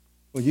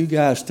Well, you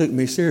guys took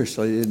me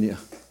seriously, didn't you?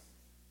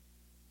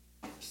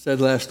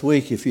 Said last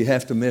week, if you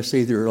have to miss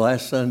either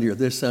last Sunday or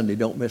this Sunday,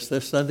 don't miss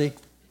this Sunday.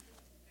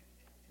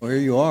 Well, here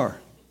you are,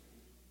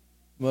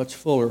 much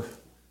fuller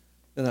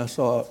than I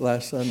saw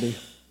last Sunday.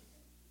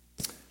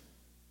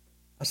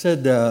 I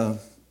said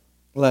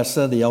last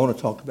Sunday I want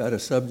to talk about a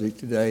subject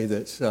today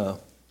that's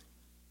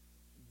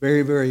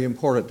very, very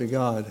important to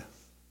God. In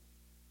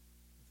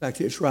fact,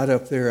 it's right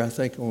up there, I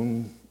think,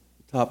 on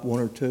the top one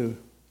or two.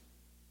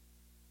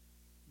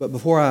 But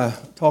before I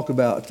talk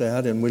about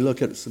that and we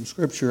look at some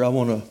scripture, I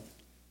want to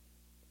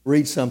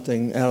read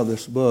something out of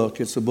this book.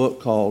 It's a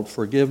book called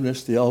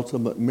Forgiveness, the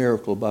Ultimate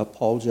Miracle by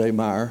Paul J.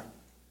 Meyer,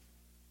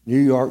 New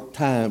York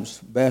Times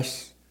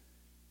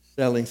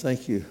best-selling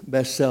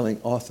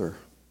author.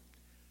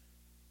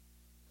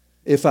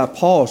 If I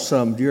pause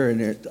some during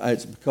it,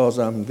 it's because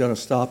I'm going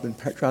to stop and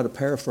try to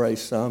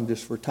paraphrase some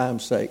just for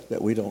time's sake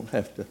that we don't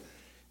have to.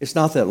 It's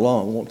not that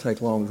long. It won't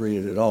take long to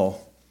read it at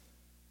all.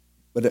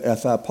 But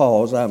if I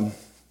pause, I'm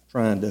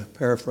trying to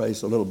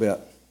paraphrase a little bit.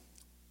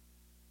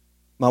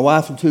 My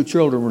wife and two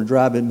children were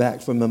driving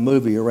back from a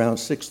movie around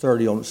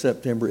 6:30 on a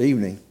September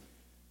evening.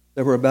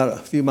 They were about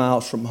a few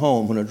miles from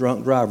home when a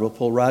drunk driver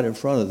pulled right in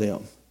front of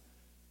them.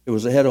 It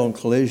was a head-on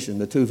collision.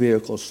 The two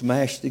vehicles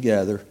smashed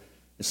together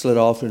and slid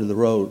off the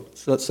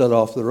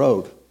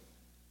road.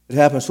 It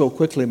happened so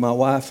quickly, my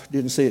wife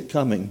didn't see it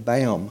coming.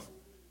 Bam!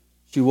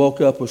 She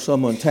woke up with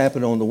someone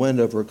tapping on the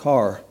window of her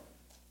car.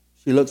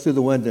 She looked through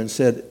the window and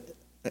said,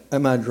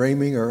 "Am I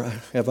dreaming or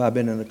have I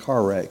been in a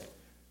car wreck?"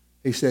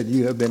 He said,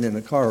 "You have been in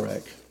a car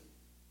wreck."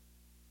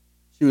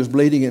 She was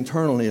bleeding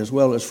internally as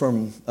well as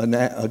from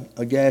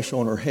a gash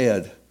on her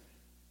head.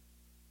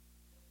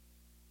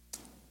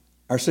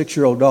 Our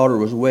 6-year-old daughter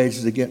was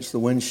wedged against the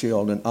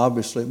windshield and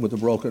obviously with a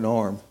broken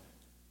arm.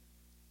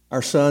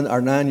 Our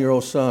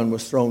 9-year-old son,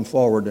 was thrown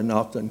forward and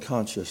knocked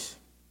unconscious.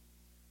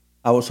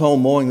 I was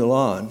home mowing the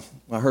lawn.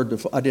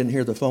 I didn't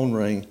hear the phone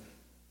ring.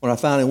 When I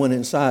finally went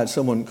inside,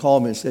 someone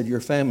called me and said,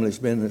 "Your family's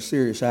been in a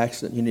serious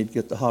accident. You need to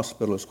get to the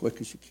hospital as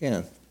quick as you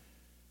can."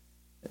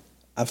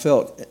 I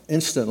felt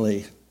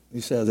instantly,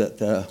 he said,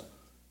 that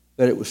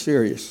it was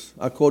serious.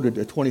 I quoted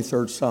the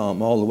 23rd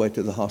Psalm all the way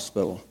to the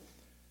hospital.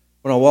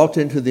 When I walked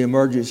into the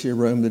emergency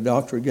room, the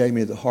doctor gave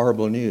me the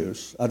horrible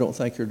news. "I don't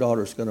think your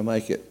daughter's going to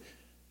make it.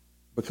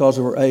 Because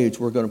of her age,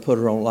 we're going to put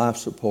her on life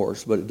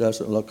supports, but it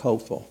doesn't look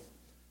hopeful."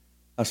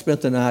 I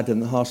spent the night in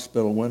the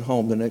hospital, went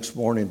home the next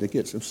morning to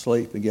get some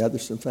sleep and gather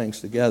some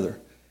things together.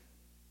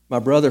 My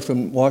brother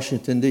from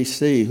Washington,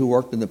 D.C., who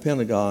worked in the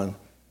Pentagon,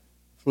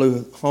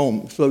 flew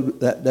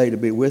that day to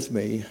be with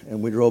me,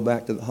 and we drove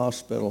back to the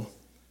hospital.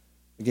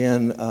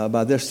 Again,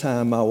 by this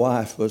time, my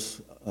wife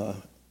was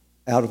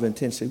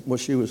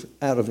she was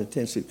out of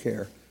intensive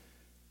care.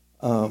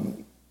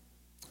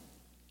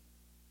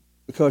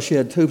 Because she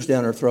had tubes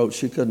down her throat,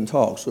 she couldn't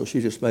talk, so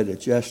she just made a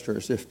gesture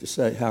as if to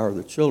say, "How are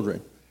the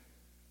children?"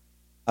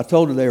 I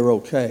told her they were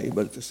okay,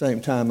 but at the same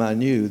time I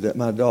knew that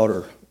my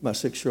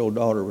 6-year-old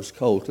daughter, was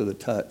cold to the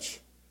touch.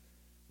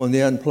 When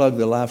they unplugged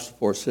the life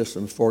support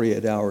system,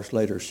 48 hours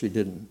later, she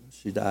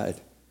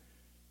died.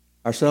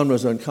 Our son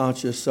was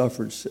unconscious,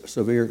 suffered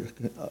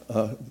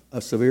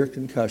a severe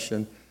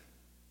concussion,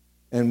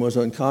 and was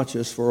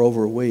unconscious for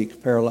over a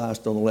week,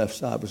 paralyzed on the left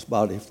side of his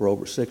body for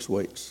over 6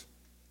 weeks.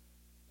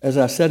 As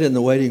I sat in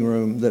the waiting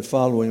room that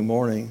following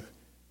morning,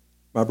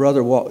 my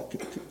brother walked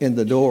in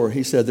the door.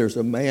 He said, "There's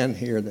a man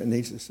here that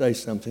needs to say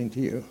something to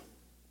you."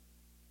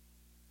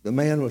 The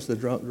man was the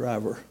drunk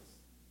driver.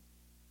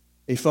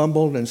 He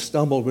fumbled and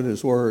stumbled with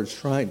his words,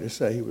 trying to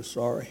say he was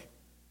sorry,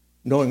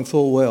 knowing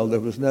full well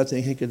there was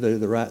nothing he could do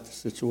to right the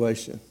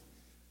situation.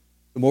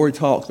 The more he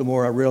talked, the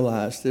more I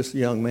realized this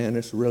young man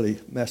is really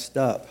messed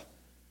up.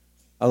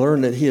 I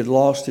learned that he had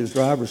lost his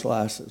driver's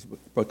license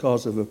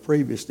because of a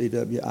previous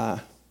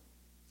DWI.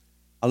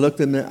 I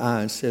looked him in the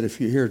eye and said, "If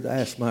you're here to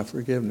ask my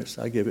forgiveness,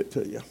 I give it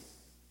to you.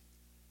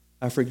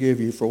 I forgive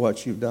you for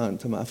what you've done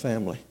to my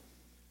family.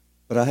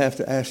 But I have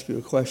to ask you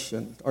a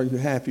question. Are you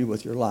happy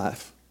with your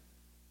life?"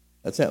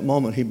 At that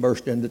moment, he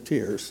burst into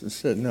tears and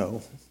said,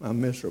 "No,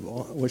 I'm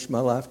miserable. I wish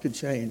my life could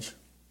change."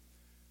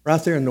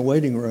 Right there in the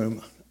waiting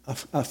room,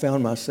 I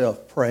found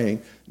myself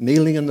praying,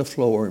 kneeling on the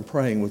floor and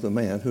praying with the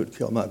man who had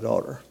killed my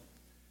daughter.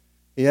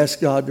 He asked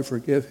God to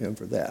forgive him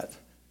for that.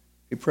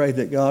 He prayed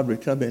that God would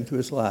come into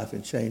his life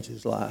and change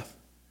his life.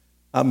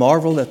 I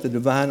marveled at the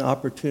divine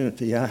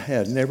opportunity. I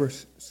had never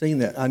seen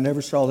that. I never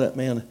saw that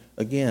man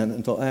again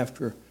until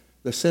after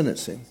the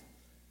sentencing.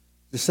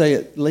 To say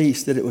at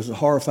least that it was a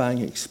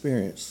horrifying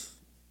experience.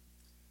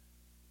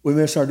 We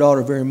miss our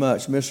daughter very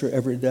much, miss her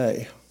every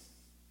day.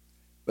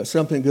 But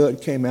something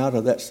good came out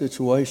of that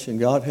situation.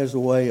 God has a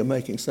way of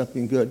making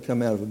something good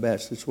come out of a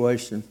bad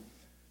situation.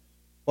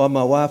 While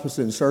my wife was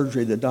in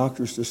surgery, the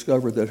doctors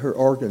discovered that her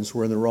organs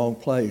were in the wrong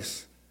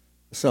place,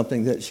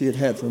 something that she had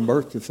had from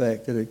birth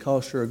defect that had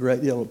caused her a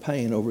great deal of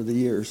pain over the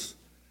years.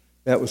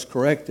 That was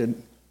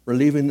corrected,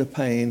 relieving the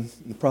pain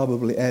and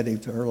probably adding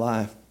to her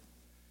life.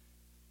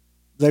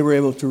 They were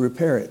able to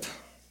repair it.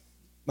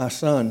 My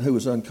son, who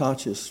was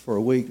unconscious for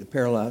a week,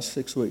 paralyzed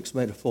 6 weeks,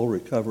 made a full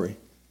recovery.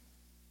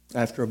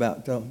 after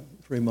about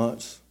 3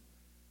 months.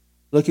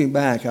 Looking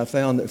back, I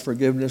found that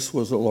forgiveness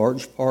was a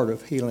large part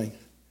of healing.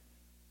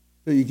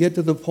 So you get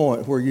to the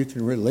point where you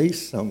can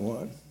release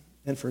someone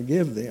and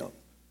forgive them,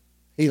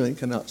 healing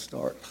cannot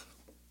start.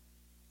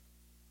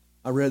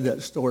 I read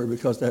that story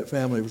because that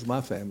family was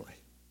my family.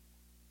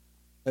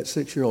 That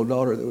 6-year-old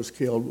daughter that was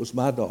killed was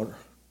my daughter.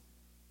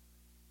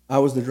 I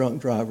was the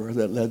drunk driver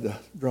that led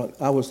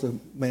I was the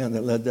man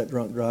that led that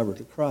drunk driver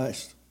to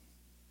Christ.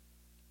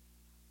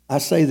 I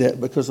say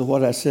that because of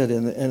what I said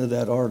in the end of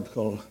that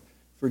article.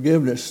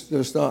 Forgiveness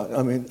does not,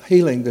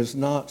 healing does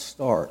not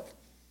start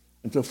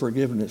until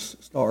forgiveness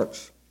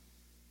starts.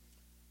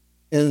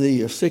 In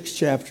the 6th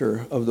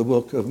chapter of the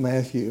book of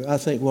Matthew, I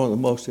think one of the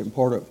most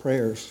important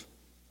prayers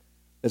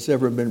that's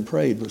ever been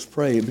prayed was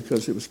prayed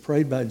because it was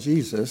prayed by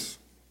Jesus,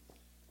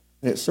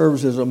 and it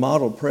serves as a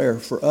model prayer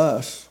for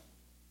us.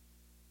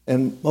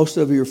 And most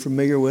of you are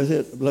familiar with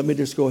it. Let me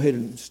just go ahead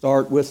and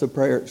start with the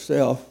prayer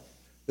itself.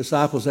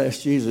 Disciples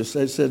asked Jesus,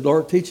 they said,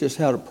 Lord, teach us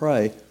how to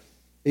pray,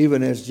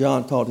 even as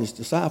John taught his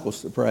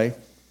disciples to pray.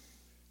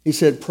 He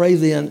said, pray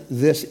then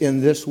this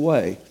in this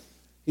way.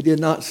 He did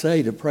not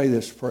say to pray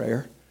this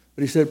prayer,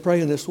 but he said,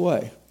 pray in this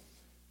way.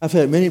 I've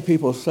had many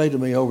people say to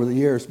me over the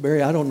years,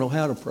 Barry, I don't know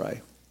how to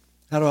pray.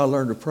 How do I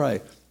learn to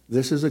pray?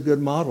 This is a good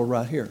model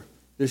right here.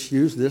 Just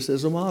use this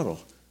as a model.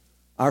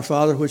 Our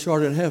Father which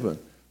art in heaven.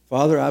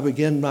 Father, I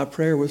begin my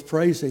prayer with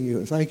praising you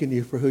and thanking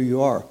you for who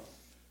you are.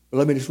 But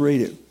let me just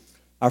read it.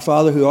 Our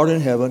Father who art in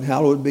heaven,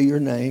 hallowed be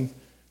your name.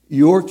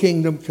 Your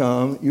kingdom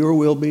come, your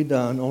will be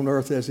done on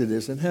earth as it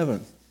is in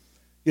heaven.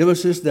 Give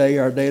us this day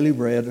our daily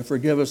bread and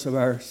forgive us of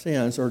our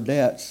sins or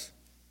debts.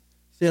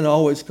 Sin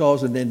always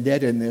causes an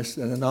indebtedness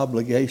and an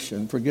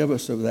obligation. Forgive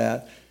us of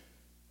that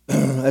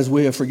as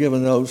we have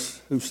forgiven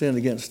those who sinned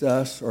against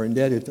us or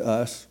indebted to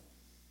us.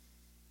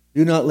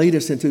 Do not lead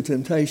us into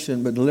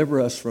temptation, but deliver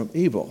us from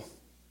evil.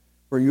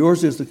 For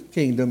yours is the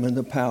kingdom and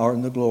the power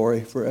and the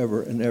glory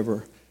forever and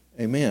ever.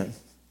 Amen.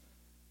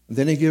 And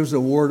then he gives a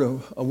word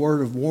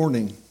of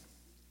warning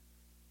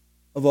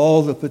of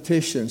all the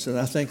petitions, and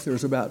I think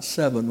there's about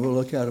 7. We'll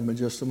look at them in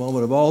just a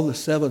moment. Of all the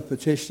 7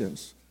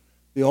 petitions,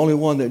 the only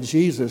one that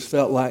Jesus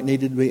felt like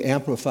needed to be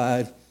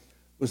amplified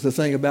was the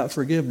thing about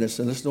forgiveness.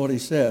 And listen to what he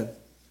said.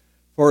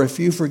 For if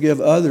you forgive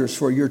others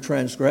for your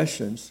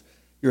transgressions,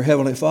 your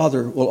heavenly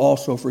Father will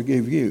also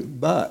forgive you.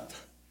 But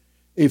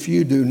if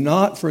you do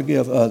not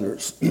forgive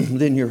others,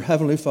 then your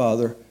heavenly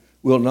Father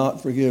will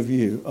not forgive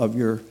you of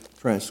your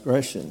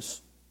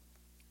transgressions.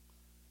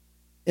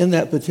 In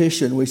that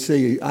petition, we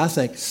see, I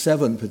think,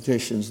 7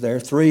 petitions there.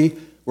 3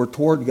 were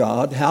toward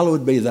God.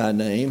 Hallowed be thy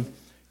name.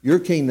 Your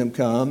kingdom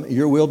come.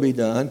 Your will be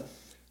done.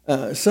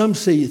 Some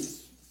see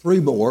 3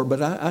 more,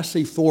 but I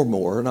see 4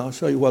 more, and I'll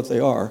show you what they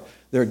are.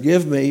 They're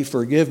give me,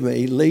 forgive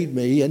me, lead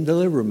me, and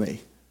deliver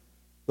me.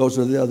 Those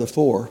are the other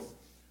 4.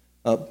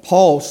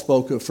 Paul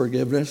spoke of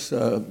forgiveness,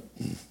 and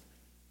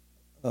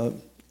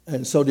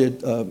so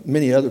did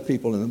many other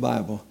people in the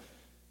Bible.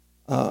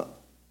 But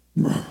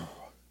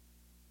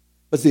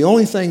the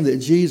only thing that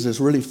Jesus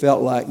really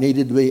felt like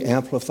needed to be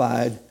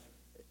amplified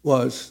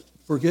was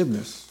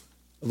forgiveness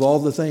of all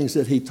the things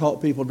that he taught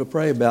people to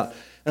pray about.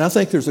 And I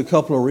think there's a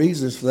couple of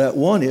reasons for that.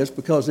 One is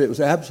because it was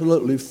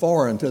absolutely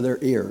foreign to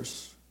their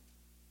ears.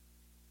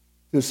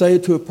 To say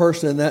to a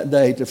person in that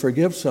day to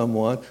forgive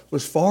someone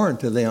was foreign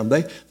to them.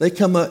 They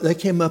came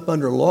up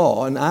under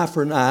law, an eye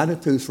for an eye and a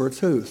tooth for a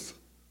tooth.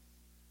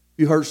 If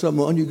you hurt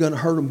someone, you're going to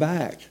hurt them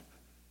back.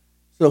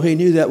 So he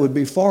knew that would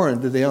be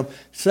foreign to them.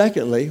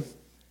 Secondly,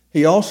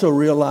 he also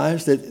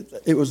realized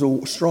that it was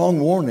a strong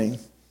warning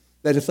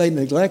that if they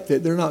neglect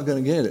it, they're not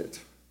going to get it.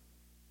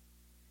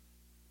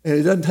 And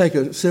it doesn't take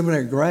a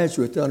seminary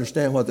graduate to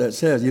understand what that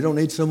says. You don't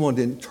need someone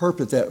to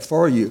interpret that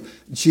for you.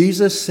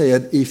 Jesus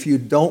said, if you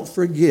don't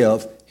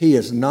forgive, he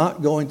is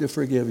not going to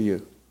forgive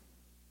you.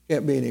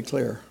 Can't be any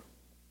clearer.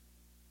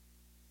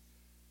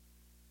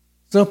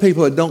 Some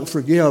people that don't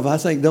forgive, I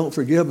think don't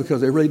forgive because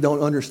they really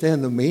don't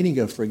understand the meaning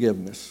of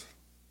forgiveness.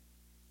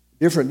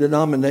 Different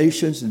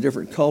denominations and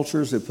different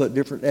cultures that put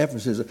different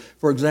emphasis.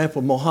 For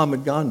example,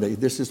 Muhammad Gandhi,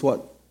 this is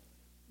what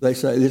they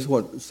say, this is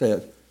what it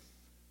said.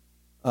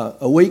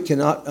 A weak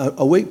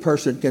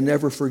person can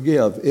never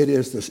forgive. It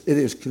is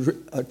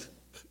a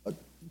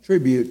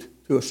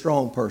tribute to a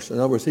strong person.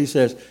 In other words, he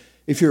says,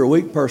 if you're a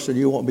weak person,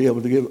 you won't be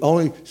able to give.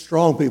 Only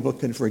strong people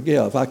can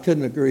forgive. I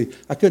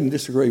couldn't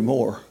disagree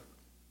more.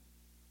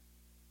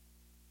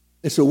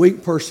 It's a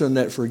weak person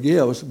that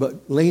forgives,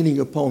 but leaning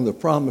upon the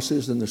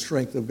promises and the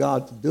strength of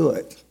God to do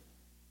it.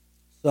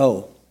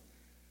 So,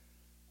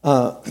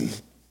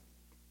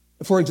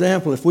 for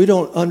example, if we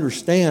don't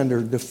understand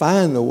or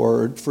define the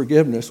word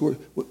forgiveness, we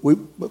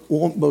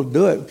won't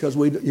do it because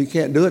you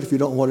can't do it if you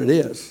don't know what it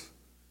is.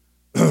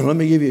 Let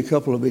me give you a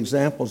couple of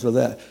examples of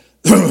that.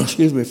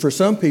 Excuse me. For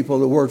some people,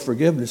 the word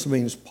forgiveness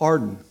means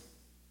pardon.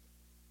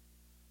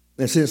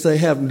 And since they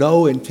have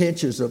no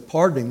intentions of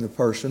pardoning the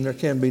person, there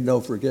can be no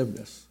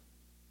forgiveness.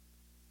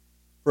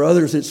 For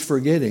others, it's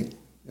forgetting.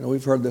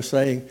 We've heard the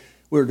saying,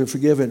 we're to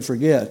forgive and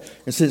forget.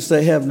 And since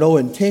they have no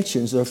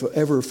intentions of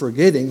ever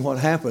forgetting what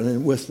happened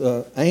and with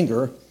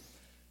anger,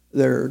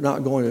 they're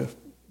not going to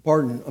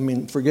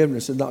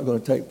forgiveness is not going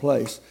to take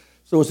place.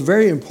 So it's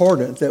very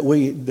important that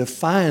we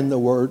define the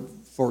word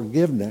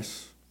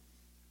forgiveness,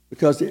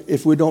 because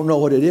if we don't know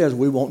what it is,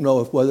 we won't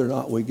know whether or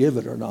not we give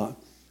it or not.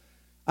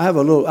 I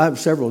have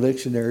several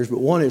dictionaries, but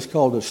one is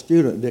called a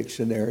student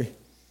dictionary.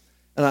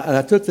 And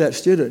I took that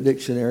student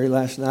dictionary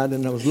last night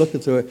and I was looking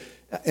through it,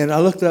 and I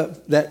looked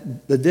up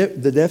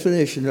the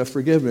definition of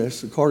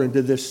forgiveness according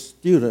to this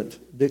student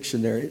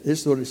dictionary.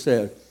 This is what it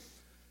said.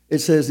 It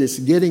says it's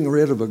getting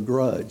rid of a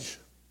grudge.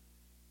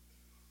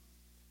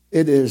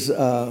 It is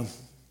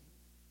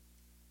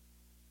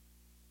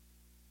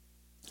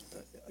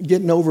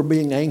getting over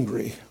being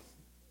angry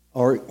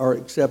or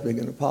accepting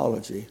an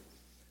apology.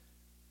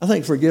 I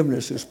think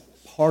forgiveness is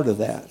part of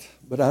that,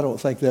 but I don't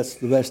think that's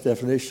the best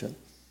definition.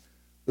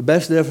 The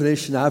best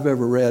definition I've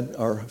ever read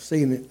or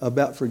seen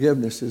about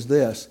forgiveness is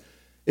this.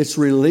 It's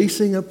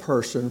releasing a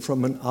person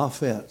from an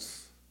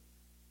offense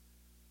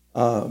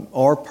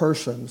or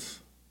persons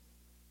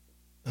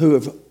who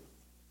have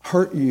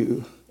hurt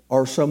you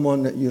or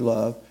someone that you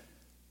love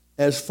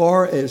as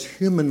far as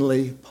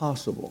humanly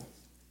possible.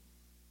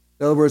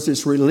 In other words,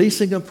 it's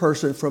releasing a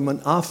person from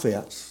an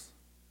offense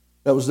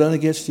that was done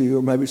against you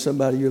or maybe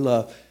somebody you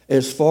love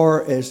as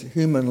far as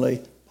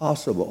humanly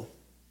possible.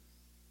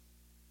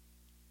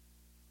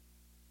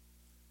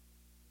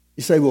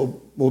 You say, well,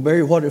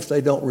 Barry, what if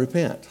they don't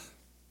repent?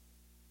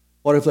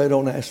 What if they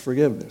don't ask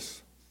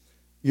forgiveness?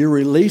 You're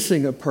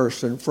releasing a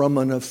person from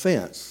an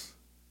offense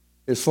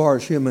as far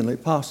as humanly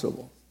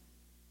possible.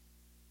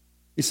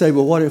 You say,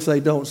 well, what if they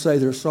don't say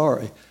they're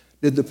sorry?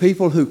 Did the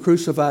people who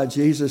crucified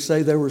Jesus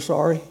say they were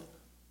sorry?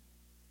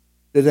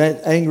 Did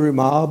that angry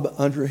mob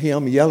under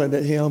him, yelling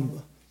at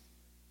him,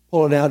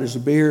 pulling out his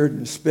beard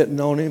and spitting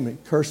on him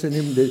and cursing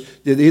him,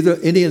 did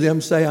any of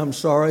them say, I'm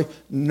sorry?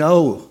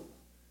 No.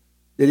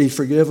 Did he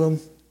forgive them?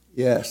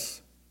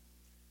 Yes.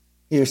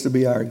 He is to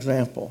be our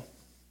example.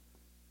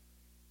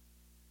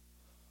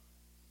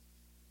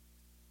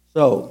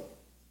 So,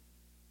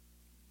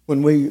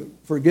 when we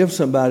forgive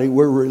somebody,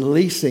 we're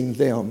releasing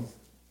them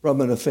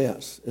from an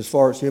offense as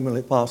far as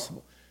humanly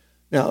possible.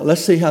 Now,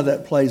 let's see how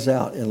that plays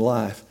out in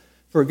life.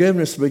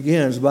 Forgiveness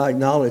begins by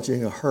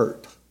acknowledging a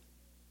hurt.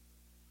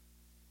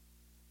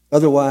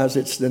 Otherwise,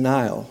 it's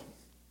denial.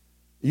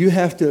 You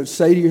have to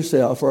say to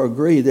yourself or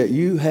agree that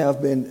you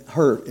have been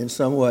hurt in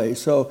some way.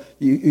 So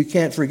you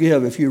can't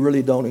forgive if you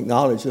really don't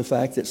acknowledge the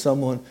fact that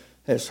someone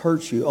has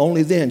hurt you.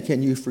 Only then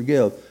can you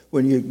forgive,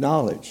 when you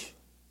acknowledge.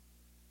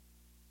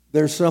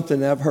 There's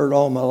something I've heard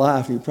all my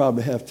life, you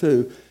probably have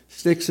too.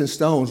 Sticks and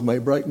stones may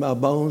break my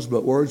bones,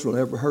 but words will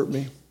never hurt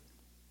me.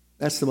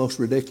 That's the most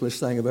ridiculous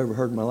thing I've ever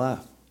heard in my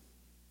life.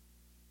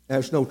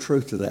 There's no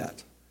truth to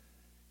that.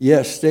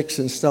 Yes, sticks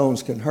and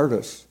stones can hurt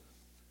us.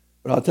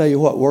 But I'll tell you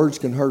what, words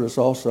can hurt us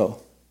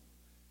also.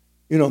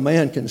 You know,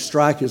 man can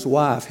strike his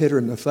wife, hit her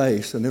in the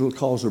face, and it'll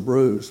cause a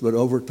bruise. But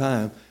over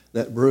time,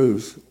 that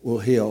bruise will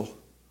heal.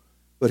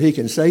 But he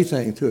can say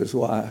things to his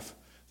wife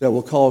that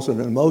will cause an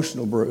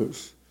emotional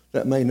bruise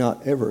that may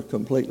not ever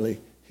completely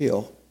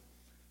heal.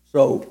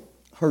 So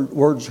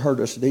words hurt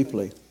us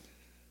deeply.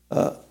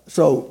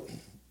 So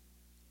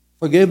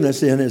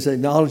forgiveness then is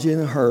acknowledging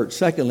the hurt.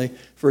 Secondly,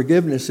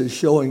 forgiveness is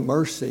showing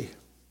mercy.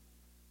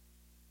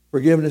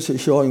 Forgiveness is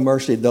showing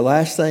mercy. The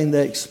last thing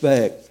they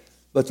expect,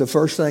 but the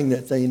first thing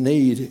that they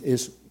need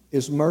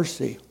is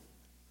mercy.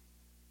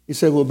 You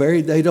say, well,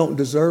 Barry, they don't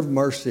deserve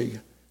mercy.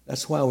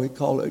 That's why we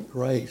call it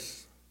grace.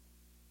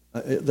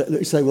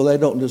 You say, well, they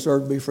don't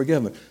deserve to be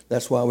forgiven.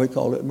 That's why we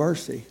call it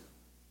mercy.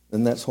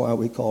 And that's why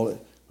we call it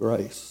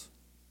grace.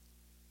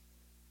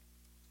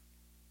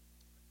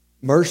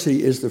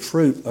 Mercy is the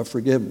fruit of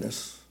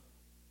forgiveness.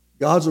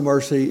 God's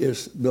mercy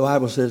is, the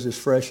Bible says, is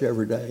fresh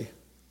every day.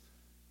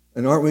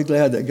 And aren't we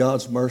glad that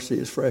God's mercy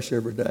is fresh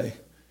every day?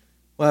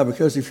 Why?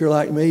 Because if you're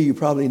like me, you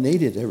probably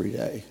need it every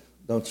day,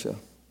 don't you?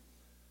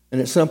 And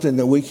it's something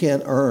that we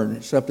can't earn.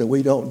 It's something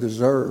we don't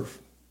deserve.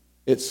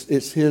 It's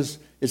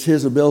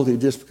his ability,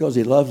 just because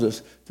he loves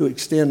us, to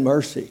extend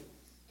mercy.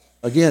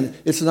 Again,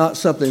 it's not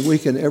something we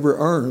can ever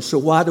earn, so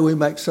why do we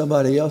make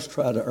somebody else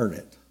try to earn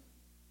it?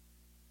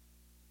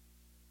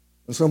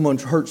 When someone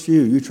hurts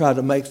you, you try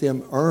to make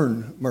them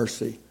earn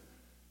mercy.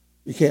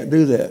 You can't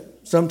do that.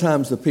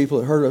 Sometimes the people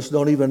that hurt us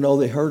don't even know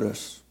they hurt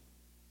us.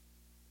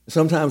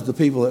 Sometimes the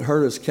people that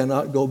hurt us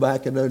cannot go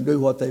back and undo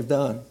what they've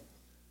done.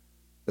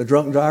 The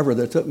drunk driver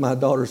that took my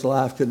daughter's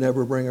life could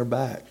never bring her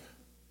back.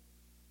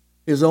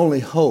 His only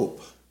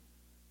hope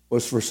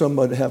was for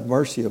somebody to have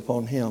mercy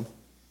upon him.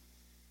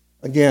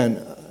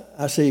 Again,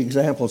 I see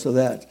examples of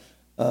that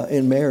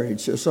in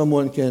marriage. So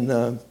someone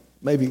can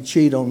maybe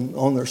cheat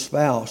on their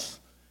spouse,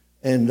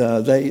 and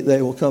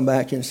they will come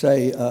back and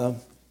say,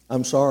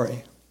 I'm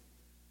sorry.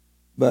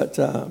 But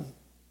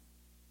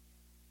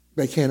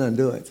they can't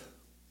undo it.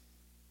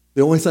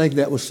 The only thing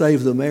that will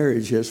save the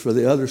marriage is for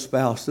the other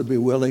spouse to be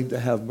willing to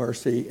have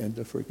mercy and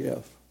to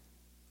forgive.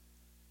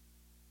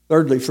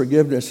 Thirdly,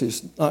 forgiveness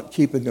is not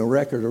keeping a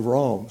record of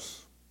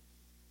wrongs.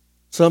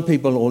 Some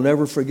people will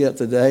never forget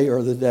the day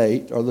or the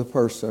date or the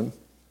person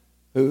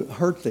who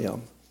hurt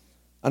them.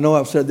 I know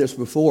I've said this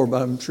before,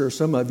 but I'm sure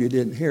some of you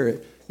didn't hear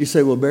it. You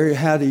say, well, Barry,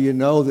 how do you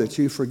know that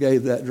you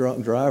forgave that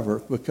drunk driver?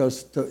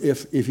 Because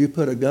if you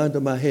put a gun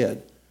to my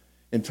head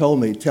and told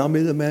me, tell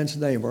me the man's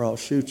name or I'll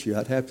shoot you,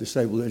 I'd have to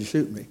say, well, then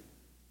shoot me.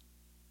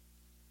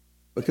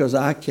 Because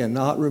I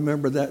cannot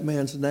remember that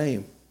man's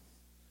name.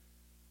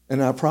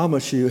 And I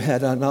promise you,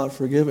 had I not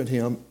forgiven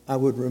him, I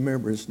would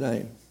remember his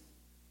name.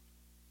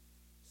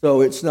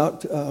 So it's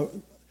not,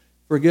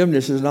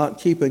 forgiveness is not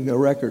keeping a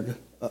record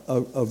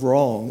of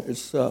wrong.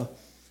 It's so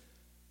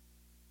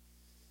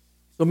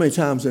many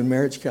times in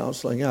marriage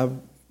counseling,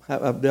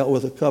 I've dealt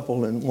with a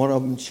couple, and one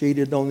of them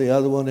cheated on the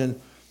other one,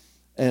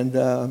 and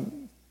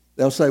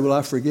they'll say, well,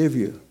 I forgive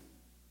you.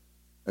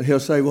 And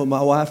he'll say, well,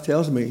 my wife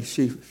tells me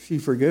she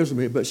forgives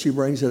me, but she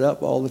brings it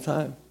up all the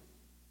time.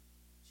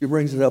 She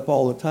brings it up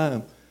all the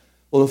time.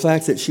 Well, the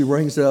fact that she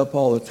brings it up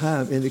all the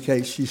time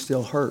indicates she's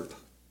still hurt.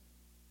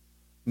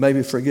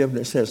 Maybe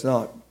forgiveness has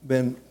not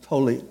been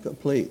totally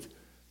complete.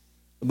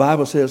 The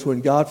Bible says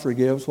when God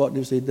forgives, what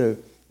does he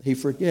do? He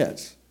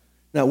forgets.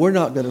 Now, we're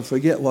not going to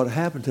forget what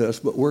happened to us,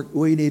 but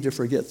we need to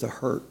forget the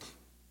hurt.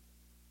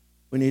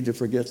 We need to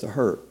forget the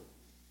hurt.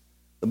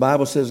 The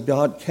Bible says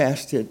God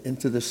cast it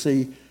into the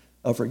sea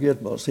of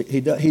forgetfulness. He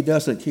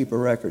doesn't keep a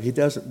record. He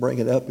doesn't bring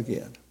it up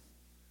again.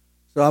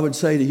 So I would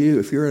say to you,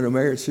 if you're in a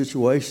marriage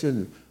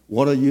situation,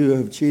 one of you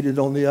have cheated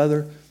on the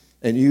other,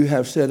 and you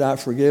have said, I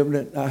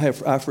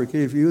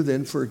forgive you,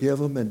 then forgive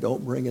them and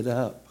don't bring it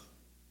up.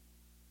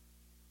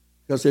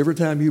 Because every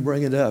time you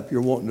bring it up,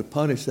 you're wanting to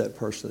punish that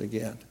person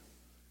again.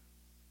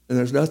 And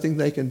there's nothing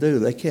they can do.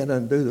 They can't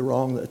undo the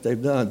wrong that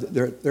they've done.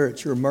 They're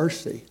at your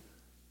mercy,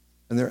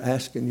 and they're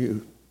asking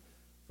you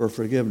for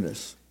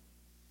forgiveness.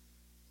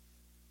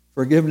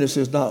 Forgiveness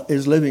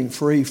is living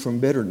free from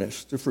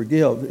bitterness. To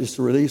forgive is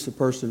to release a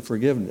person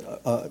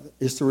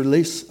is to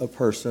release a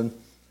person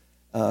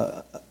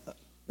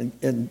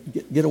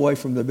and get away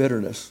from the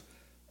bitterness.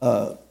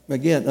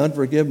 Again,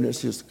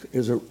 unforgiveness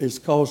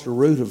causes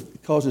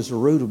a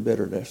root of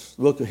bitterness.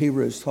 The book of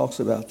Hebrews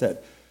talks about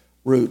that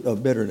root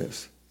of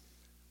bitterness.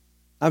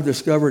 I've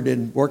discovered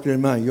in working in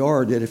my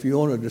yard that if you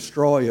want to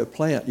destroy a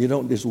plant, you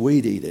don't just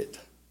weed eat it.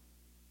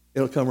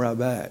 It'll come right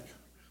back.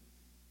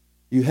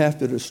 You have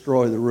to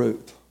destroy the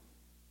root.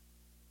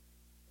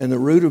 And the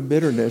root of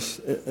bitterness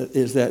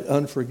is that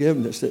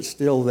unforgiveness that's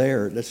still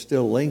there, that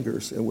still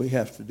lingers, and we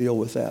have to deal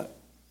with that.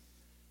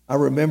 I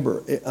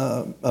remember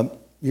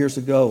years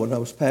ago when I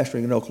was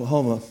pastoring in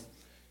Oklahoma,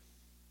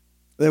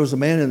 there was a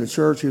man in the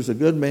church. He was a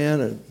good man,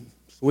 a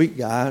sweet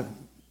guy,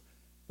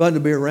 fun to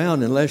be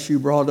around unless you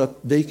brought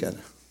up deacon.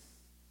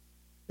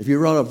 If you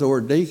brought up the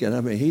word deacon,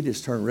 I mean, he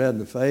just turned red in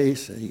the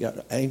face, and he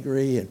got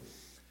angry. And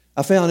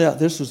I found out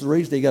this was the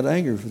reason he got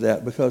angry for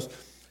that, because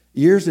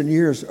years and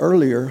years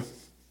earlier,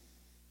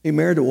 he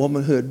married a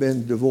woman who had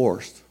been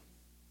divorced.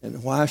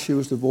 And why she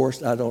was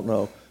divorced, I don't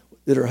know.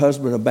 Did her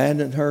husband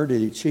abandon her?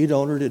 Did he cheat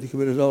on her? Did he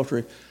commit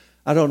adultery?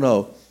 I don't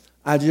know.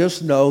 I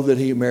just know that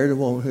he married a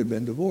woman who had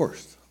been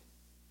divorced.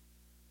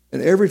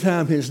 And every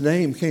time his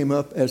name came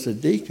up as a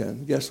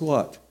deacon, guess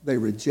what? They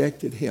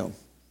rejected him.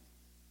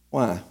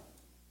 Why?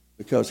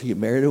 Because he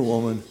married a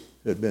woman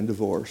who had been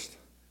divorced.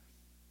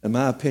 In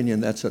my opinion,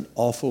 that's an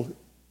awful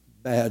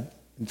bad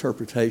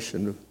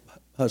interpretation of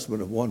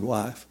husband of one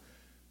wife.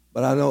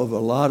 But I know of a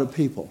lot of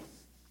people.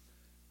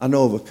 I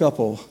know of a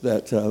couple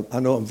that I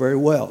know them very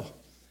well.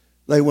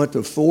 They went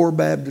to 4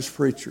 Baptist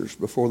preachers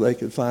before they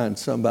could find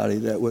somebody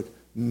that would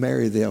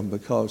marry them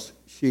because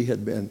she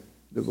had been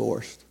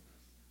divorced.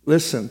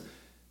 Listen,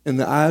 in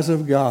the eyes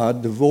of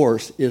God,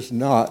 divorce is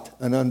not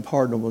an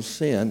unpardonable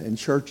sin, and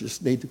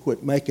churches need to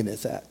quit making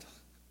it that.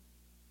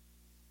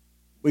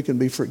 We can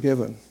be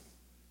forgiven.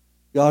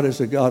 God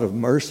is a God of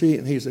mercy,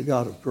 and he's a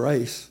God of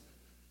grace.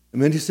 In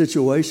many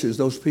situations,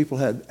 those people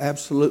had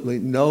absolutely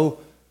no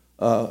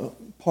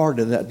part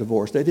in that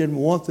divorce. They didn't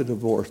want the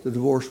divorce. The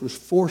divorce was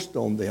forced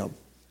on them.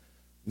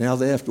 Now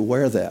they have to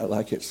wear that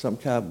like it's some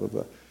kind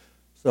of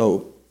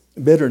so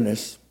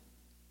bitterness.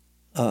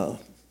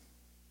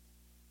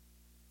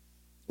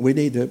 We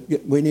need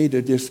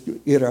to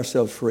just get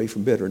ourselves free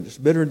from bitterness.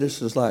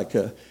 Bitterness is like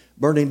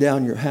burning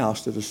down your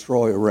house to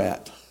destroy a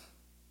rat.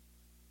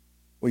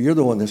 Well, you're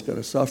the one that's going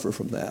to suffer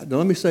from that. Now,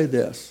 let me say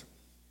this.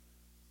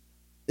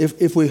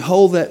 If we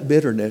hold that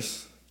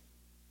bitterness,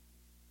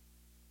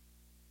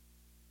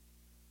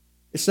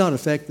 it's not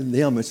affecting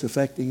them, it's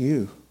affecting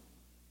you.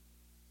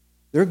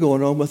 They're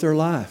going on with their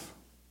life.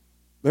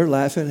 They're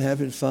laughing,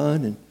 having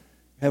fun, and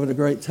having a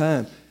great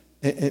time.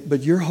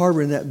 But you're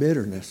harboring that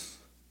bitterness.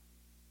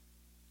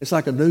 It's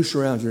like a noose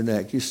around your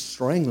neck. He's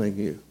strangling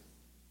you.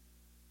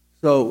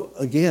 So,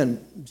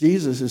 again,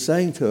 Jesus is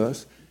saying to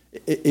us,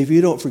 if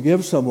you don't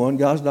forgive someone,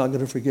 God's not going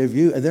to forgive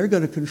you, and they're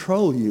going to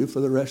control you for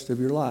the rest of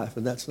your life,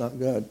 and that's not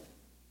good.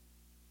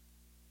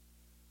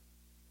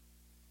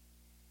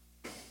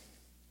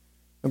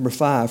 Number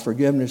 5,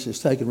 forgiveness is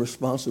taking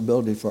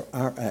responsibility for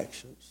our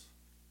actions.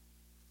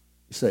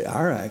 You say,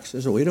 our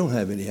actions? We don't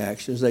have any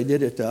actions. They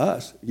did it to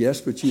us.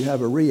 Yes, but you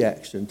have a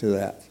reaction to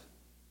that.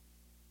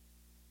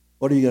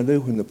 What are you going to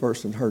do when the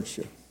person hurts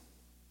you?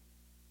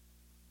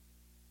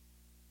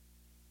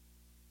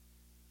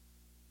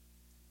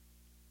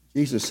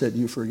 Jesus said,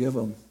 you forgive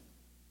them.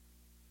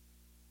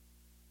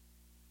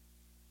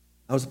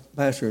 I was a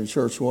pastor in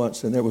church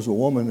once, and there was a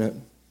woman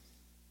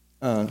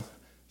that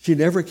she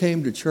never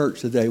came to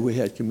church the day we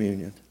had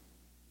communion.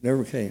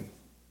 Never came.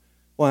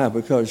 Why?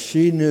 Because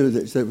she knew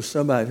that there was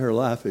somebody in her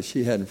life that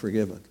she hadn't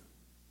forgiven.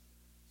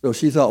 So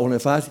she thought, well,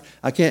 if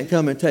I can't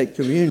come and take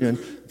communion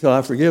until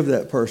I forgive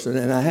that person,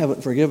 and I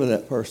haven't forgiven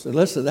that person.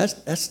 Listen,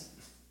 that's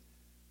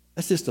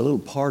just a little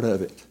part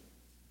of it.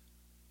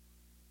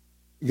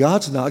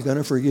 God's not going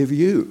to forgive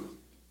you.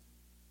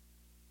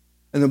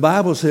 And the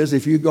Bible says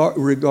if you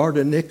regard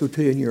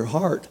iniquity in your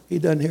heart, he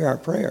doesn't hear our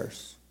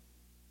prayers.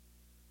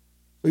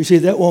 So you see,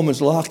 that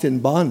woman's locked in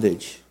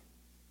bondage.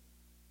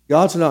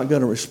 God's not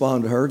going to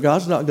respond to her.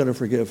 God's not going to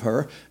forgive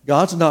her.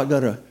 God's not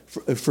going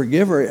to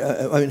forgive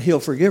her. He'll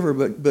forgive her,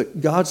 but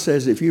God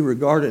says if you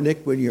regard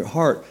iniquity in your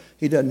heart,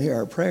 he doesn't hear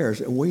our prayers.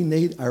 And we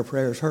need our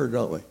prayers heard,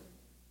 don't we?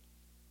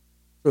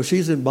 So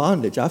she's in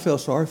bondage. I feel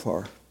sorry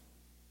for her.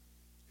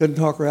 Couldn't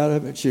talk her out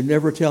of it. She'd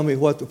never tell me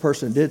what the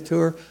person did to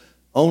her.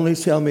 Only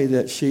tell me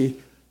that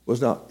she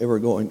was not ever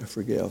going to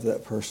forgive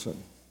that person.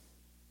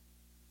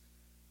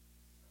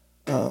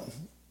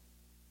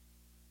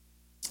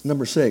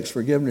 Number 6,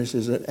 forgiveness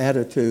is an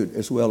attitude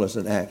as well as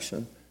an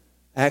action.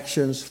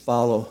 Actions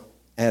follow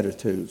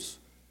attitudes.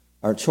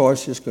 Our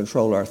choices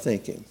control our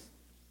thinking.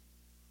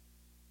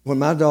 When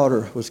my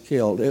daughter was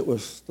killed, it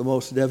was the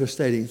most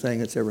devastating thing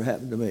that's ever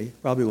happened to me,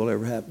 probably will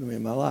ever happen to me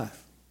in my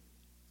life.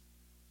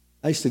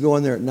 I used to go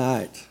in there at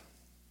night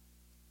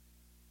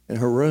in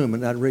her room,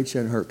 and I'd reach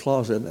in her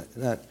closet,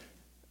 and I'd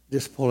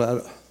just pull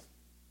out a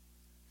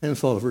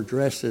handful of her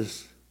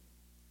dresses,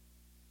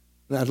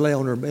 and I'd lay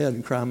on her bed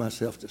and cry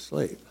myself to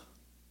sleep.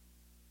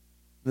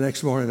 The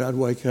next morning, I'd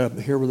wake up,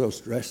 and here were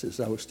those dresses.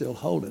 I was still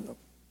holding them.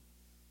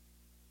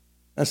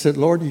 I said,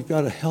 Lord, you've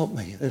got to help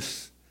me.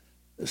 This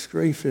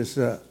grief is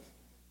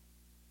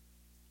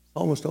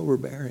almost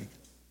overbearing.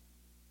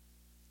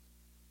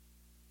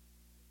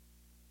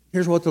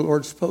 Here's what the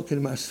Lord spoke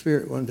in my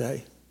spirit one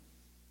day.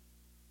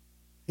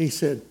 He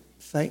said,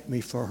 thank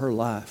me for her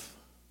life.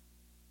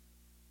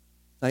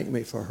 Thank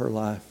me for her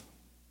life.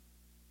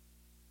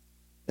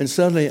 And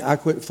suddenly I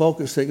quit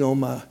focusing on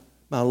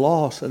my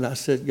loss, and I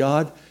said,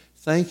 God,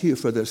 thank you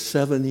for the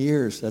 7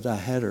 years that I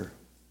had her,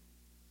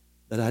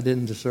 that I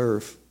didn't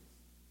deserve.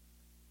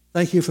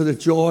 Thank you for the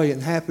joy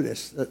and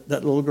happiness that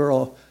little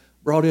girl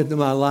brought into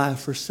my life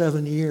for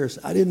 7 years.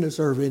 I didn't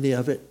deserve any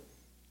of it.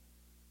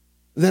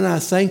 Then I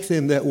thanked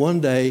him that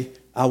one day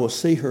I will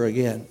see her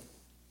again.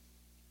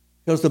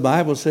 Because the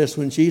Bible says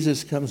when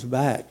Jesus comes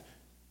back,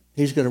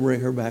 he's going to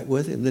bring her back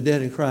with him. The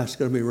dead in Christ is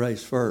going to be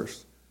raised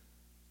first.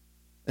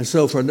 And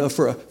so for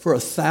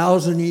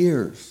 1,000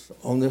 years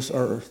on this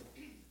earth,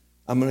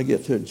 I'm going to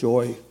get to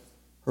enjoy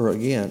her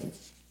again.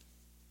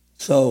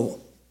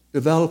 So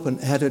develop an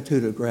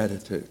attitude of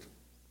gratitude.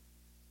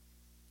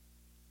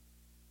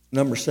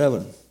 Number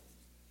 7,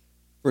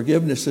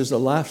 forgiveness is a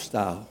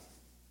lifestyle.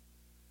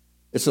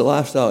 It's a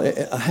lifestyle.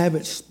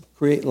 Habits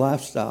create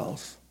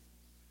lifestyles.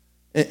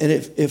 And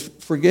if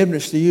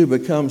forgiveness to you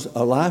becomes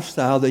a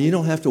lifestyle, then you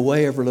don't have to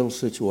weigh every little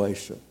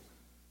situation.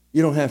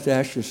 You don't have to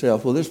ask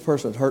yourself, well, this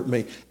person hurt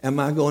me. Am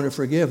I going to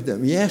forgive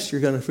them? Yes,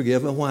 you're going to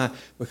forgive them. Why?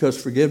 Because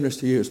forgiveness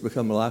to you has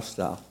become a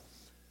lifestyle.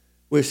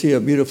 We see a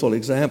beautiful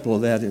example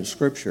of that in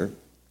Scripture.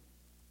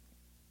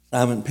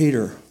 Simon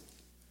Peter.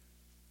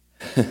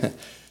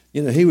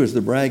 He was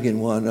the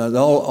bragging one.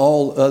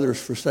 All others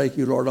forsake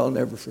you, Lord, I'll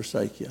never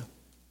forsake you.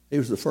 He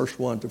was the first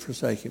one to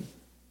forsake him.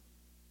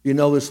 You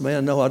know this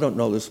man? No, I don't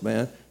know this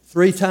man.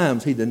 3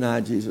 times he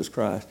denied Jesus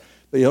Christ.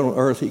 But yet on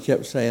earth he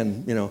kept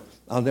saying,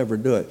 I'll never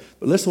do it.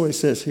 But listen to what he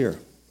says here.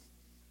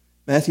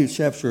 Matthew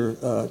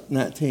chapter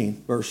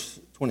 19, verse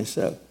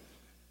 27.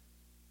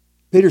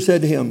 Peter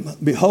said to him,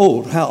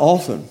 behold, how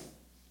often?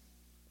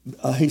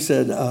 He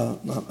said,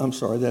 I'm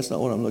sorry, that's not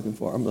what I'm looking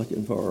for. I'm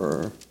looking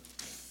for,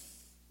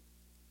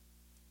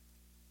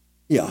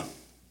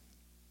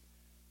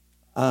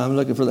 I'm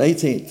looking for the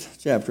 18th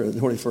chapter, the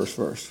 21st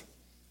verse.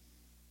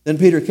 Then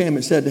Peter came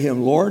and said to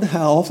him, Lord,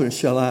 how often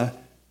shall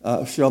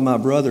my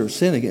brother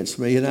sin against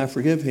me and I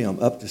forgive him?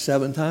 Up to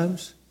 7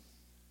 times?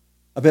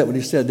 I bet when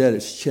he said that,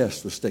 his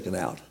chest was sticking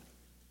out.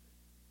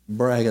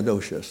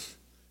 Braggadocious.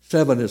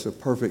 7 is a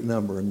perfect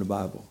number in the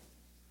Bible.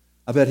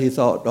 I bet he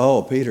thought,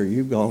 oh, Peter,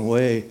 you've gone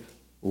way,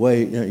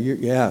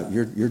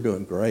 you're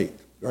doing great.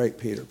 Great,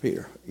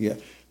 Peter. Yeah.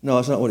 No,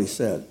 that's not what he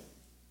said.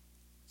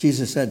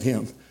 Jesus said to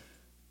him,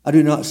 I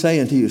do not say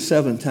unto you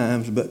 7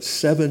 times, but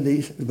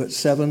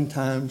 7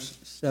 times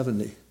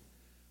 70.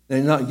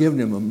 They're not giving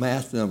him a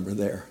math number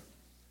there.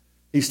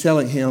 He's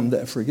telling him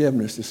that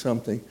forgiveness is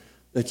something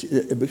that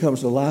it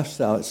becomes a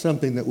lifestyle. It's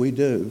something that we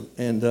do.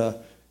 And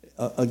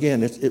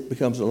again, it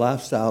becomes a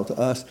lifestyle to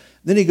us.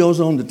 Then he goes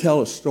on to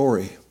tell a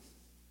story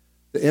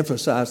to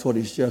emphasize what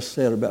he's just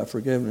said about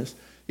forgiveness.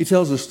 He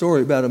tells a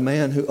story about a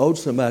man who owed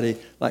somebody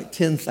like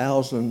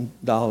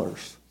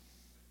 $10,000.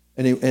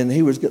 And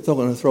he was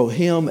going to throw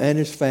him and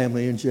his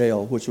family in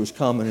jail, which was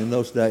common in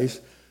those days,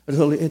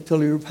 until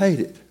he repaid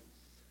it.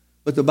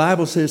 But the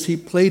Bible says he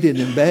pleaded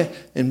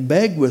and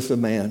begged with the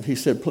man. He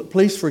said,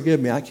 please forgive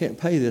me, I can't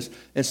pay this.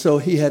 And so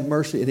he had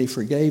mercy and he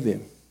forgave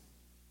him.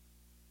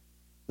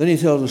 Then he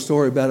tells a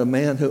story about a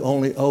man who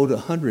only owed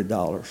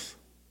 $100.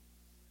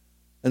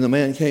 And the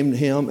man came to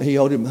him, he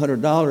owed him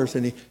 $100,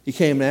 and he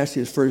came and asked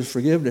him for his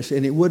forgiveness,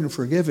 and he wouldn't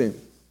forgive him.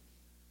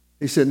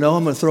 He said, no,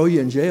 I'm going to throw you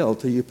in jail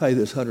till you pay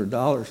this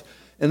 $100.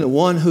 And the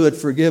one who had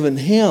forgiven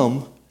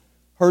him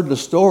heard the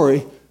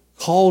story,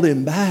 called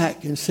him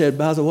back, and said,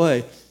 by the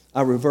way,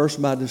 I reversed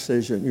my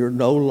decision. You're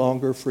no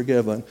longer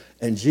forgiven.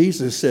 And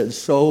Jesus said,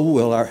 so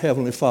will our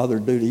Heavenly Father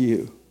do to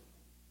you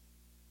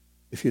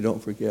if you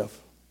don't forgive.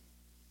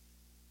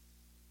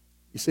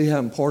 You see how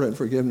important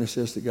forgiveness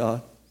is to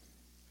God?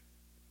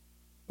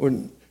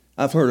 When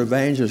I've heard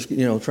evangelists,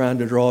 trying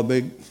to draw a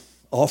big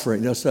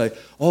offering, they'll say,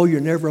 oh,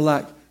 you're never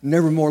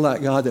more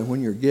like God than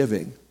when you're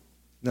giving.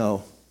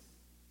 No.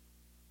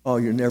 Oh,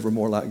 you're never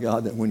more like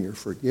God than when you're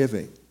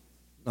forgiving,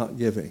 not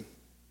giving.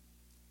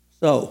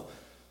 So,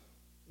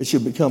 it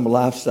should become a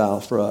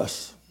lifestyle for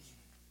us.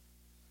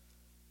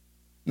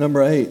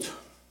 Number 8.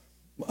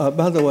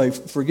 By the way,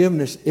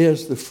 forgiveness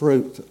is the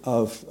fruit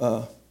of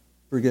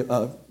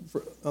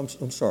I'm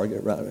sorry,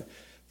 get right of it.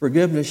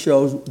 Forgiveness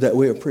shows that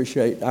we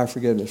appreciate our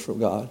forgiveness from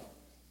God.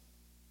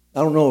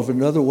 I don't know of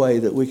another way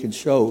that we can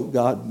show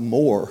God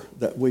more,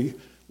 that we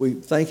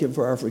thank him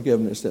for our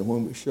forgiveness than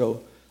when we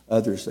show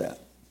others that.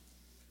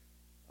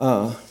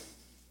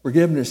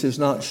 Forgiveness is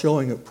not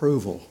showing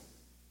approval.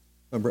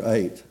 Number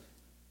 8.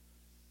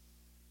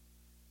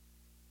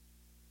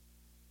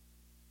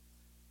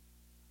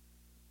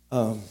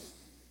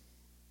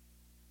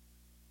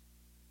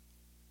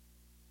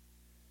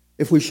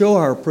 If we show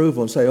our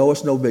approval and say, oh,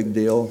 it's no big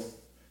deal,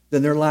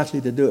 then they're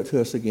likely to do it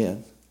to us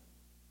again.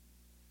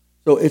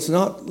 So it's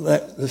not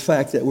the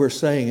fact that we're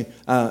saying,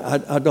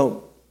 I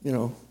don't,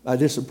 I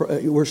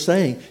disapprove. We're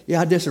saying,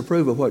 yeah, I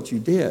disapprove of what you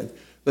did,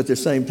 but at the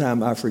same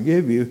time, I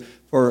forgive you.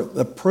 For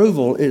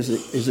approval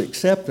is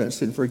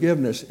acceptance, and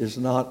forgiveness is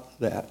not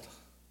that.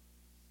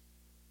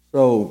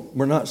 So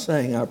we're not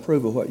saying, I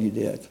approve of what you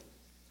did.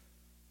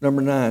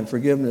 Number 9,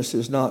 forgiveness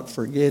is not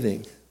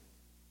forgetting.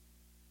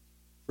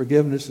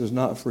 Forgiveness is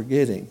not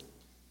forgetting.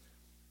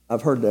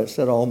 I've heard that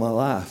said all my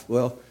life.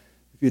 Well,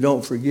 if you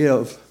don't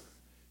forget,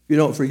 you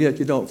don't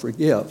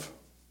forgive.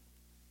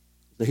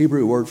 The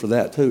Hebrew word for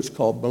that too is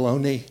called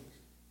baloney.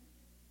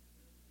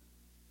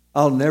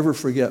 I'll never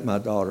forget my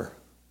daughter.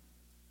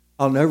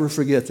 I'll never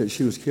forget that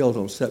she was killed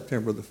on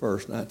September the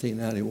 1st,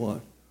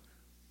 1991.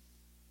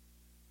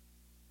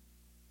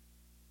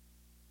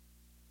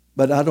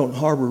 But I don't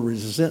harbor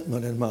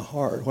resentment in my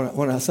heart.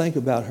 When I think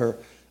about her,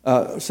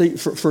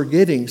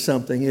 forgetting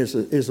something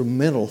is a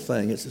mental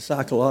thing. It's a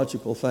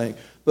psychological thing.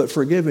 But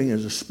forgiving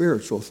is a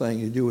spiritual thing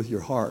you do with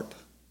your heart.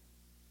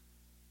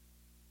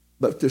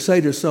 But to say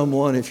to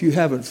someone, if you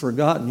haven't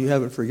forgotten, you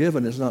haven't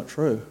forgiven, is not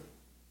true.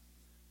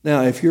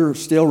 Now, if you're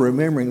still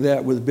remembering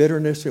that with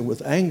bitterness and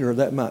with anger,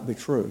 that might be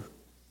true.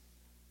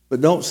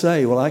 But don't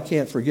say, well, I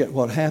can't forget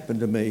what happened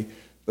to me,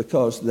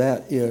 because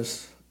that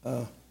is,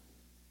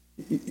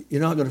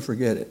 you're not going to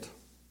forget it.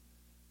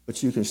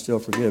 But you can still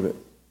forgive it.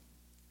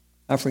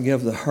 I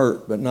forget the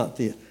hurt, but not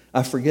the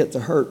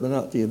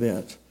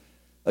event.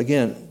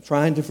 Again,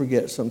 trying to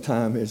forget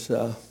sometimes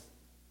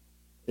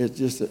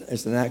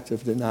it's an act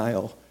of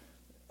denial.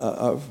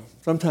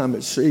 Sometimes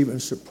it's even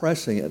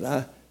suppressing it.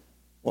 I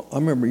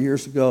remember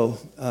years ago,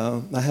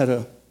 I had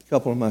a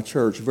couple in my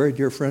church, a very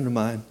dear friend of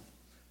mine.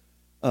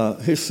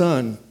 His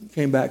son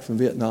came back from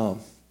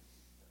Vietnam.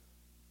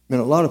 And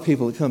a lot of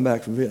people that come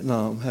back from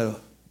Vietnam had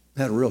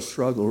a real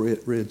struggle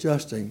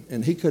readjusting,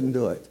 and he couldn't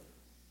do it.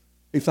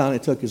 He finally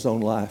took his own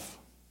life.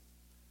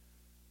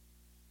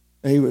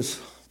 And he was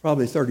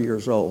probably 30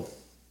 years old.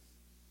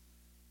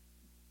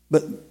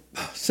 But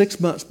 6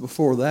 months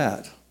before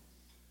that,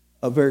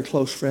 a very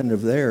close friend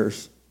of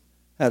theirs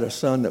had a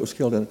son that was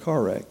killed in a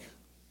car wreck.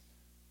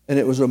 And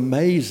it was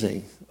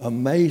amazing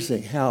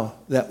how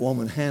that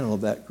woman handled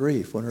that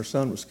grief when her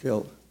son was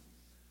killed.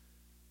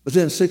 But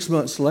then 6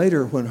 months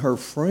later, when her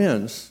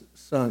friend's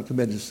son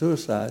committed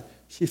suicide,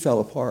 she fell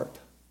apart.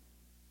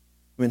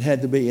 I mean,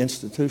 had to be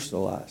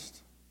institutionalized.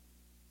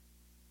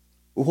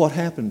 Well, what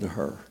happened to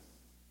her?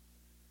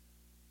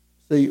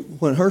 See,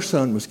 when her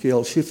son was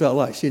killed, she felt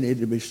like she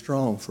needed to be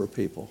strong for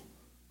people,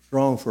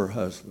 strong for her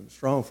husband,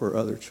 strong for her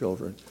other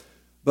children.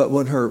 But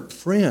when her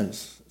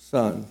friend's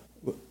son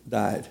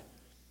died,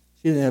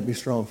 she didn't have to be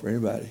strong for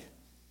anybody.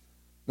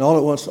 And all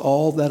at once,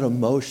 all that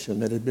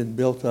emotion that had been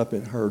built up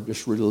in her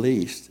just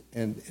released,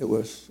 and it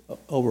was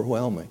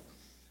overwhelming.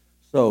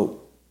 So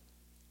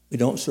we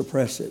don't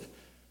suppress it.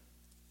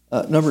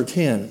 Number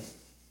 10,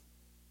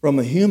 from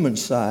a human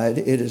side,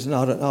 it is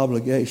not an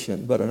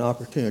obligation, but an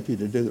opportunity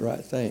to do the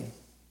right thing.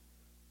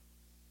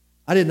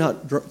 I did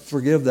not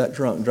forgive that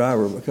drunk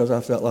driver because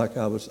I felt like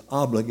I was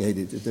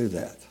obligated to do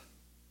that.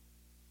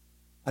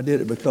 I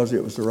did it because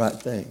it was the right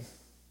thing.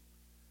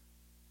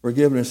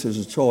 Forgiveness is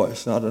a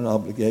choice, not an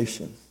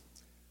obligation.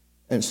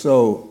 And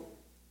so,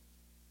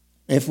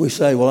 If we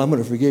say, well, I'm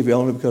going to forgive you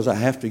only because I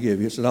have to give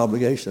you, it's an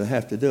obligation, I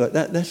have to do it,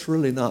 that's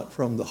really not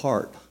from the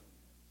heart.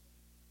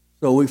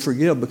 So we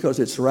forgive because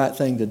it's the right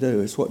thing to do.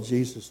 It's what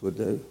Jesus would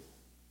do.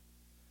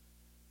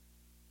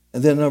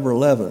 And then number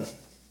 11,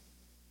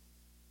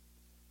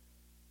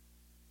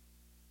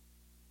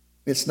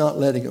 it's not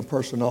letting a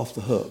person off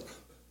the hook.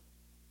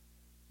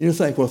 You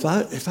think, well,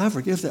 if I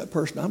forgive that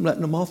person, I'm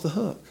letting them off the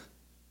hook.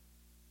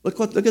 Look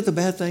at the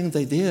bad thing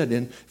they did,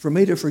 and for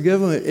me to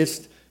forgive them,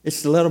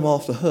 it's to let them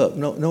off the hook.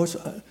 No,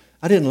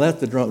 I didn't let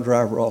the drunk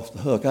driver off the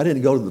hook. I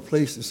didn't go to the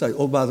police and say,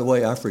 oh, by the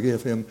way, I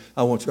forgive him.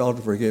 I want you all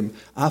to forgive him.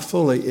 I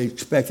fully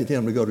expected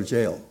him to go to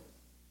jail.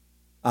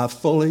 I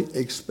fully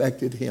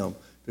expected him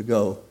to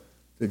go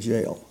to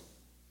jail.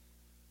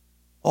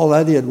 All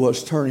I did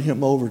was turn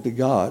him over to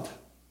God.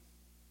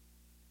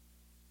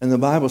 And the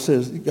Bible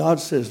says, God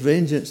says,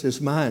 vengeance is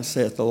mine,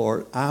 saith the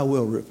Lord. I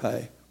will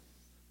repay.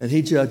 And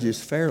he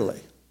judges fairly.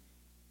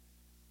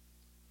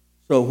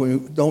 So when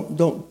you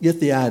don't get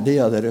the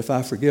idea that if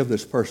I forgive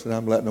this person,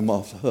 I'm letting them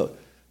off the hook.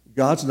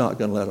 God's not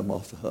going to let them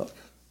off the hook.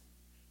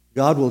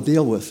 God will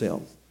deal with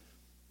them,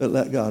 but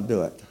let God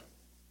do it.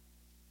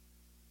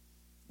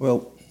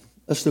 Well,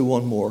 let's do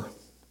one more.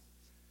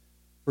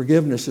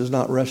 Forgiveness is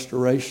not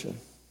restoration.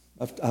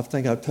 I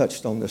think I've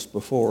touched on this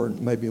before,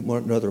 maybe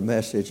another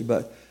message,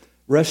 but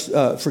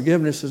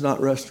forgiveness is not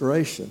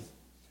restoration.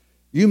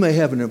 You may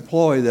have an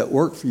employee that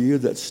worked for you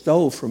that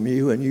stole from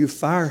you, and you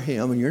fire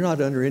him, and you're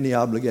not under any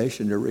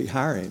obligation to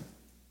rehire him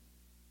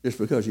just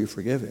because you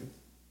forgive him.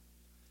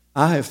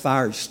 I have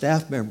fired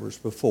staff members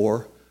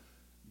before,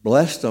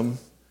 blessed them,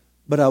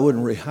 but I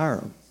wouldn't rehire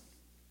them.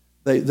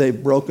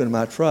 They've broken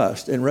my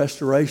trust, and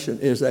restoration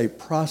is a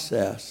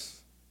process,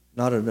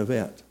 not an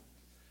event.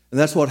 And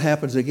that's what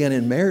happens again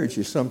in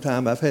marriages.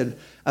 Sometimes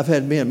I've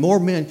had more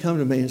men come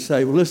to me and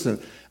say, well,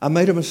 listen, I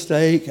made a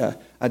mistake.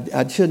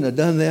 I shouldn't have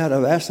done that.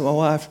 I've asked my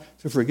wife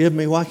to forgive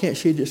me. Why can't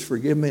she just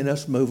forgive me and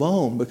us move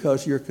on?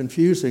 Because you're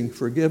confusing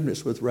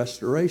forgiveness with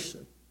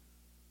restoration.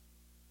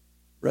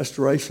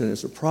 Restoration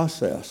is a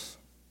process.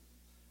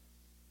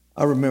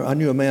 I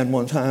knew a man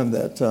one time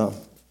that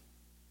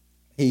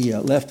he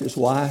left his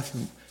wife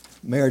and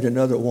married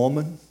another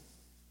woman.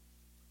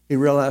 He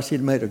realized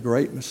he'd made a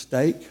great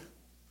mistake.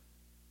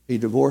 He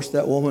divorced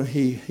that woman.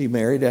 He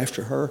married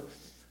after her.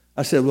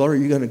 I said, well, are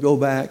you going to go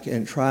back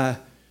and try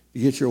to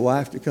get your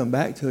wife to come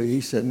back to you?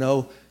 He said,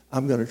 no,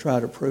 I'm going to try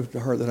to prove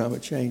to her that I'm a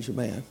changed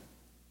man.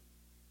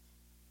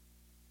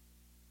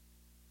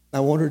 I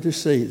want her to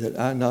see that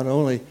I not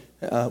only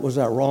was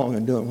I wrong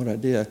in doing what I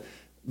did,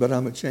 but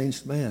I'm a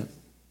changed man.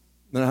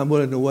 And I'm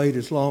willing to wait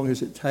as long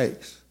as it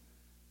takes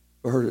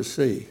for her to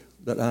see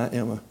that I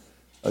am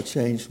a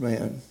changed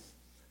man.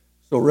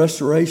 So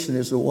restoration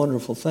is a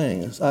wonderful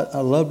thing. I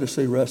love to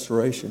see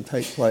restoration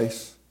take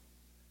place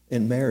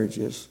in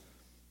marriages.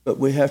 But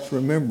we have to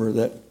remember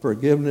that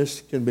forgiveness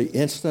can be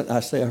instant.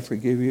 I say, I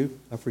forgive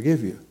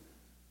you.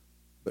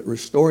 But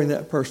restoring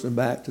that person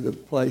back to the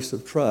place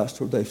of trust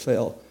where they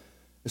fell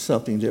is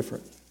something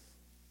different.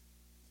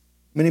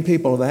 Many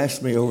people have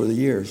asked me over the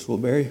years, well,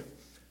 Barry,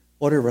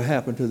 whatever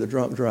happened to the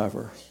drunk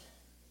driver?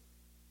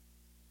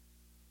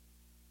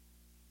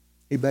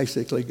 He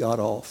basically got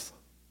off.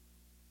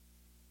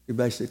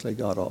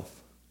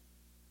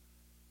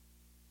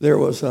 There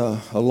was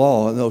a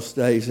law in those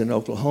days in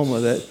Oklahoma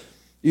that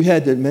you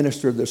had to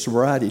administer the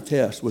sobriety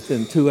test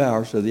within 2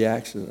 hours of the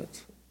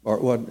accident, or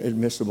it wasn't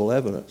admissible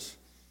evidence.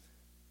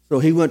 So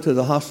he went to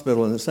the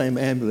hospital in the same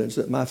ambulance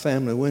that my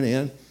family went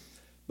in.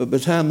 But by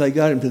the time they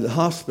got him to the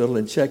hospital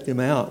and checked him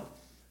out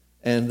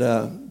and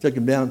took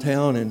him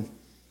downtown, and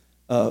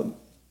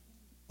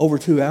over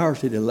 2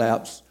 hours had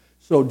elapsed.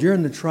 So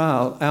during the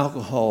trial,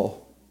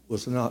 alcohol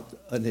was not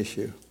an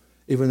issue,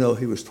 even though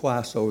he was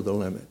twice over the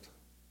limit.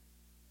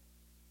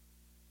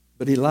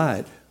 But he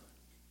lied.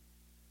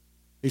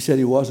 He said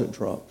he wasn't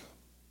drunk.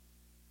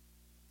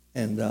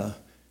 And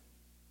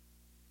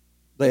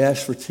they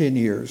asked for 10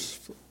 years.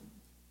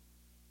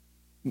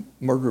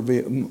 Murder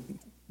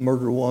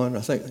one,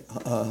 I think,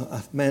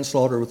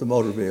 manslaughter with a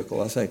motor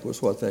vehicle, I think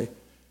was what they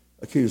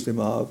accused him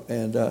of.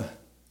 And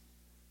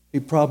he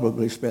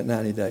probably spent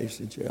 90 days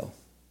in jail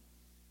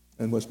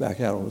and was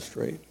back out on the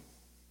street.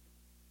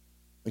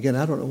 Again,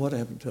 I don't know what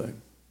happened to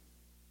him.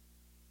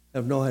 I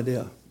have no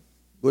idea.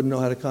 Wouldn't know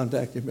how to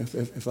contact him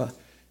if I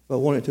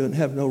wanted to, and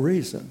have no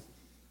reason.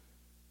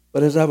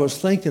 But as I was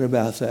thinking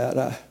about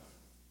that,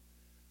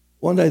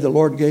 one day the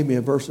Lord gave me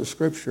a verse of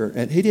Scripture,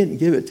 and he didn't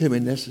give it to me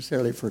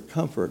necessarily for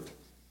comfort,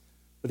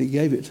 but he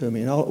gave it to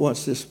me. And all at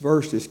once this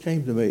verse just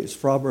came to me. It's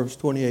Proverbs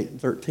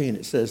 28:13.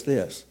 It says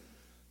this: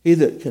 he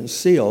that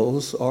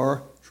conceals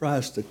or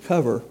tries to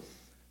cover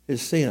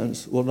his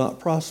sins will not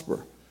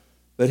prosper,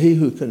 but he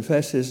who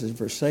confesses and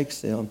forsakes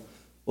them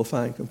will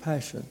find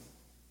compassion.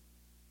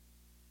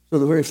 So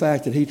the very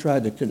fact that he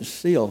tried to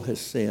conceal his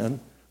sin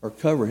or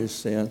cover his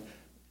sin,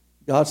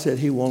 God said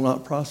he will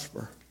not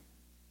prosper.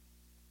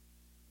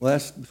 Well,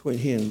 that's between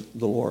he and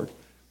the Lord.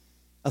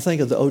 I think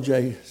of the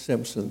O.J.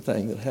 Simpson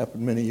thing that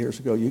happened many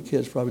years ago. You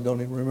kids probably don't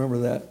even remember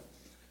that.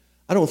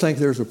 I don't think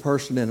there's a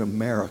person in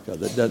America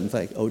that doesn't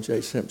think O.J.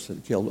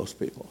 Simpson killed those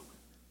people.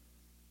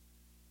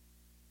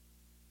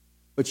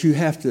 But you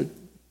have to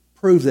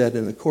prove that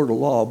in the court of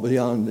law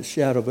beyond the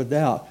shadow of a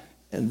doubt,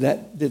 and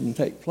that didn't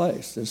take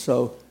place. And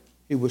so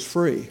he was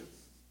free.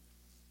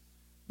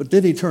 But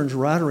then he turns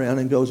right around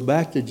and goes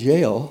back to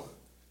jail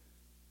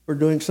for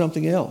doing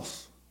something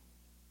else.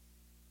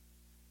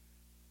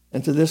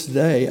 And to this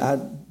day, I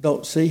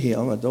don't see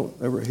him. I don't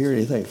ever hear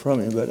anything from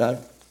him, but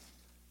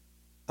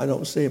I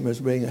don't see him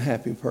as being a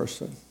happy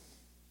person.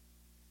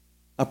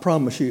 I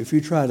promise you, if you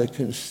try to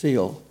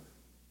conceal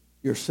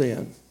your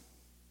sin,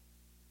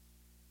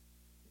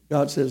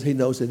 God says he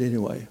knows it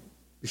anyway.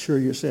 Be sure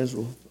your sins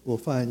will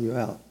find you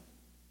out.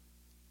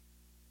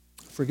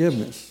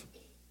 Forgiveness.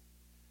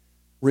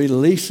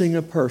 Releasing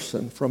a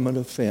person from an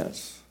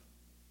offense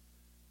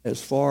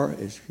as far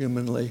as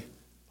humanly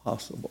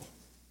possible.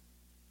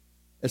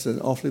 It's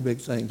an awfully big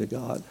thing to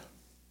God.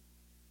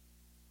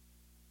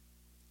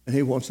 And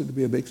he wants it to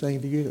be a big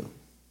thing to you.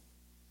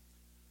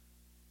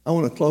 I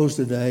want to close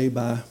today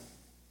by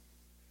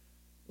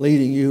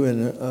leading you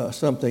in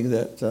something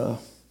that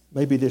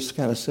maybe just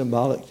kind of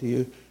symbolic to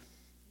you,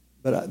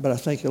 but I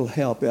think it'll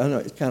help. I know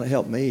it kind of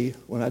helped me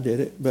when I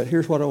did it, but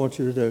here's what I want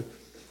you to do.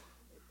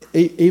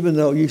 Even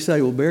though you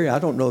say, well, Barry, I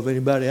don't know of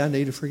anybody I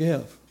need to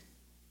forgive.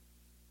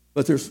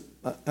 But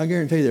I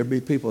guarantee there'll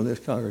be people in this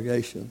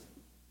congregation,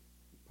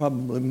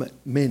 probably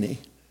many,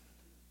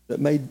 that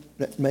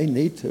may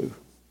need to.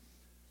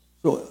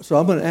 So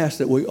I'm going to ask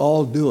that we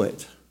all do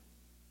it,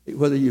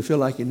 whether you feel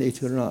like you need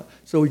to or not.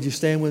 So would you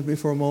stand with me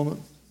for a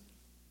moment?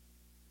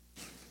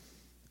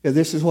 Okay,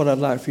 this is what I'd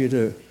like for you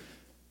to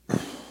do.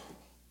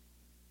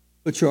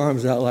 Put your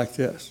arms out like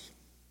this.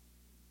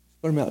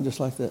 Put them out just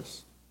like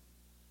this.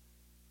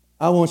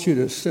 I want you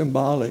to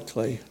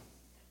symbolically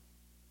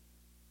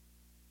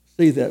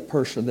see that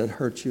person that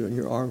hurt you in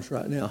your arms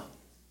right now.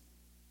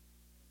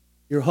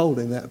 You're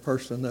holding that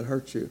person that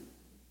hurt you.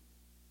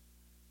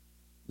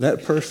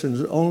 That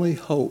person's only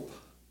hope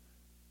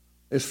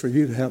is for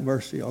you to have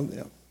mercy on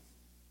them.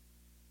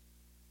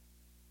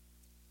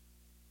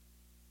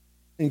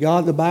 And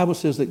God, the Bible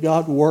says that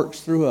God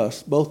works through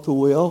us both to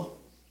will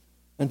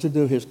and to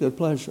do his good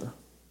pleasure.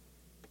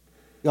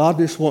 God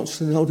just wants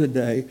to know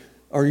today,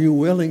 are you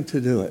willing to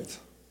do it?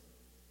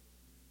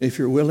 If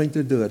you're willing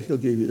to do it, he'll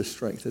give you the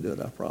strength to do it,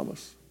 I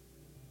promise.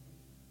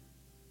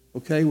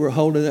 Okay, we're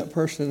holding that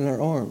person in our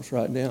arms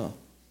right now.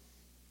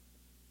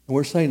 And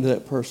we're saying to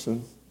that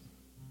person,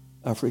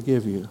 I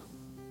forgive you.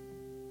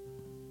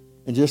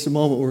 In just a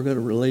moment, we're going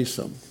to release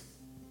them.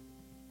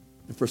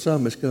 And for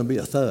some, it's going to be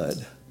a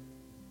thud.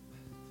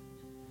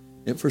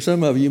 And for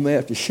some of you, you may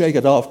have to shake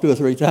it off 2 or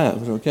 3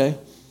 times, okay?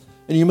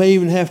 And you may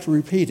even have to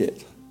repeat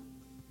it.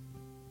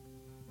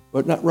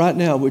 But not right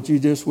now, would you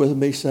just with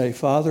me say,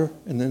 Father,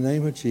 in the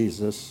name of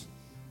Jesus,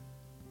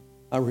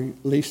 I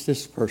release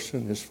this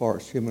person as far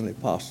as humanly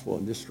possible,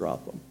 and just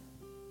drop them.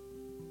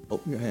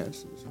 Open your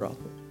hands and just drop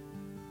them.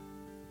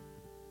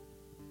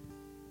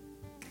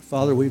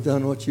 Father, we've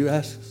done what you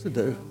asked us to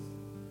do.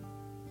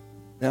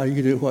 Now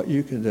you do what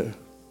you can do.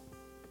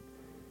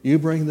 You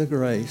bring the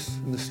grace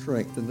and the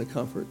strength and the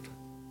comfort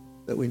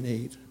that we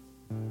need.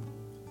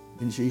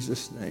 In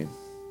Jesus' name,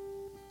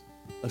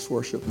 let's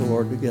worship the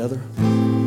Lord together.